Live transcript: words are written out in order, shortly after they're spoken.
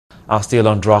And still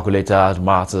on drug-related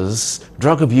matters,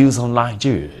 drug abuse in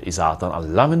Nigeria is at an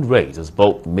alarming rate as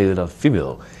both male and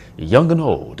female, young and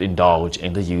old, indulge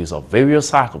in the use of various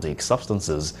psychotic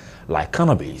substances like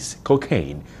cannabis,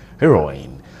 cocaine,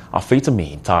 heroin,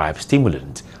 amphetamine-type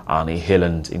stimulant, and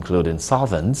inhalant, including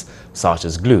solvents such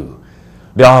as glue.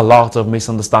 There are a lot of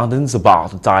misunderstandings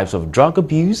about the types of drug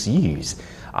abuse used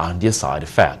and their side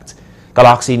effects.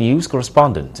 Galaxy News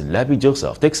correspondent Lebby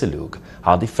Joseph takes a look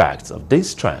at the effects of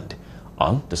this trend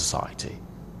on the society.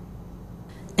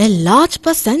 A large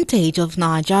percentage of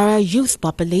Nigeria's youth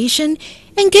population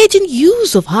engage in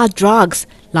use of hard drugs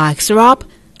like syrup,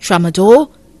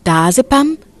 tramadol,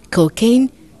 diazepam,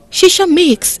 cocaine, shisha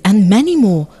mix, and many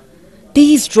more.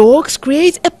 These drugs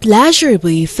create a pleasurable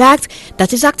effect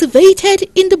that is activated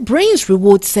in the brain's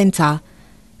reward center.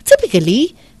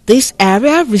 Typically, this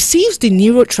area receives the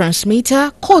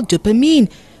neurotransmitter called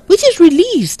dopamine, which is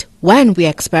released when we are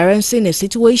experiencing a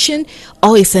situation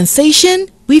or a sensation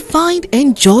we find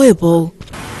enjoyable.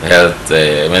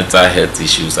 Mental health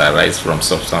issues arise from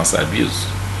substance abuse.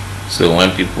 So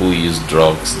when people use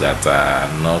drugs that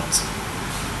are not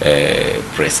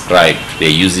prescribed, they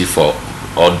use it for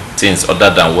things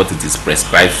other than what it is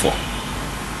prescribed for.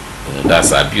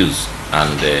 That's abuse,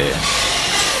 and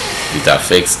it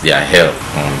affects their health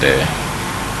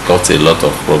and causes a lot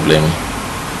of problem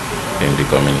in the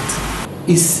community.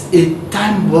 It's a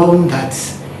time bomb that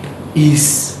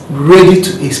is ready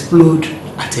to explode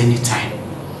at any time.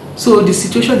 So the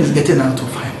situation is getting out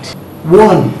of hand.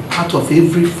 1 out of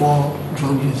every 4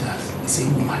 drug users is a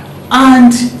woman.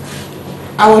 And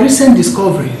our recent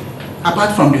discovery,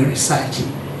 apart from the research,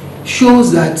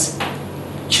 shows that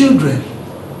children,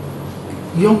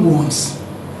 young ones,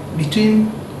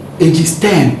 between ages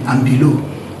 10 and below,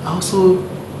 are also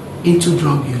into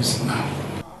drug use now.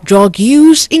 Drug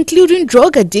use, including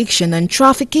drug addiction and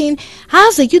trafficking,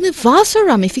 has a universal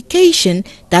ramification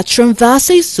that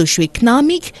traverses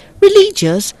socioeconomic,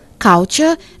 religious,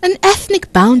 culture, and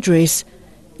ethnic boundaries.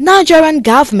 Nigerian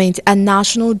government and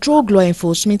National Drug Law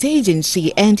Enforcement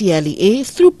Agency (NDLEA)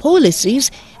 through policies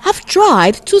have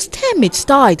tried to stem its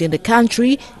tide in the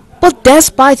country, but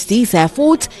despite these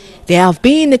efforts, there have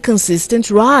been a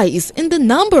consistent rise in the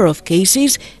number of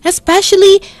cases,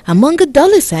 especially among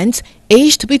adolescents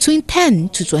aged between 10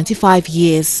 to 25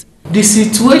 years. The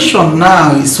situation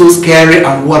now is so scary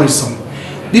and worrisome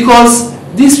because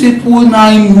these people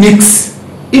now mix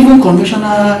even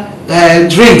conventional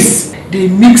drinks. They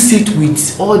mix it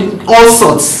with all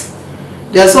sorts.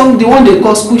 There's the one they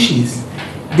call squishies.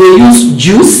 They use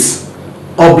juice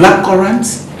or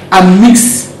blackcurrant and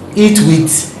mix it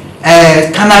with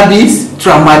cannabis,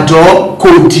 tramadol,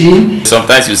 codeine.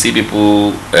 Sometimes you see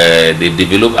people, they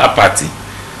develop apathy.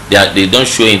 They don't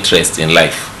show interest in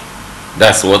life.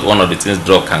 That's what one of the things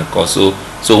drug can cause.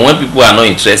 So when people are not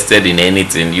interested in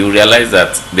anything, you realize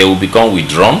that they will become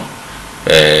withdrawn.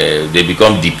 They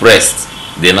become depressed.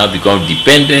 They now become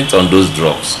dependent on those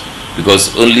drugs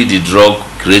because only the drug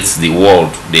creates the world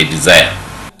they desire.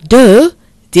 Though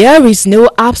there is no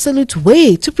absolute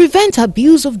way to prevent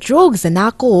abuse of drugs and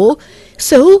alcohol,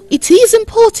 so it is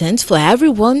important for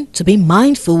everyone to be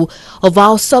mindful of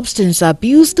how substance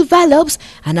abuse develops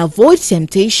and avoid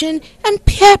temptation and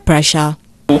peer pressure.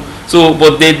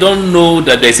 But they don't know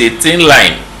that there's a thin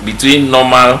line between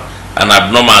normal and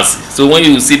abnormalcy. So when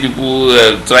you see people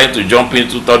trying to jump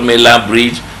into Third Mainland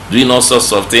Bridge, doing all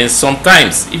sorts of things,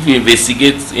 sometimes if you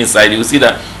investigate inside, you see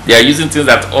that they are using things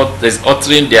that is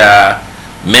altering their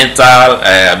mental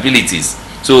abilities,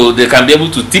 so they can be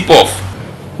able to tip off.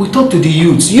 We talk to the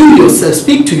youths. You yourself,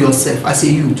 speak to yourself as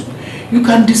a youth. You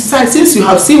can decide, since you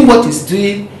have seen what it's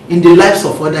doing in the lives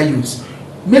of other youths,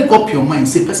 make up your mind,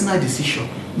 say personal decision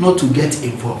not to get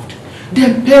involved.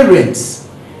 Then parents,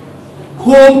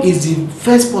 home is the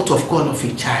first port of call of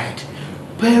a child.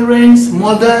 Parents,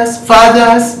 mothers,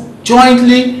 fathers,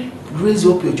 jointly raise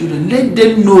up your children. Let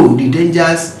them know the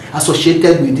dangers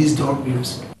associated with these drug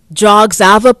use. Drugs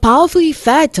have a powerful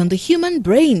effect on the human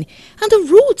brain, and the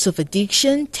roots of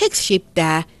addiction take shape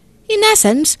there. In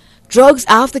essence, drugs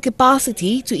have the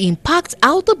capacity to impact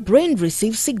how the brain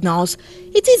receives signals.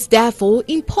 It is therefore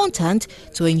important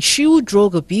to ensure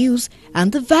drug abuse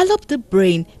and develop the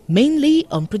brain mainly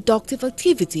on productive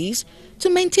activities to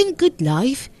maintain good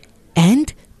life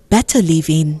and better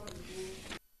living.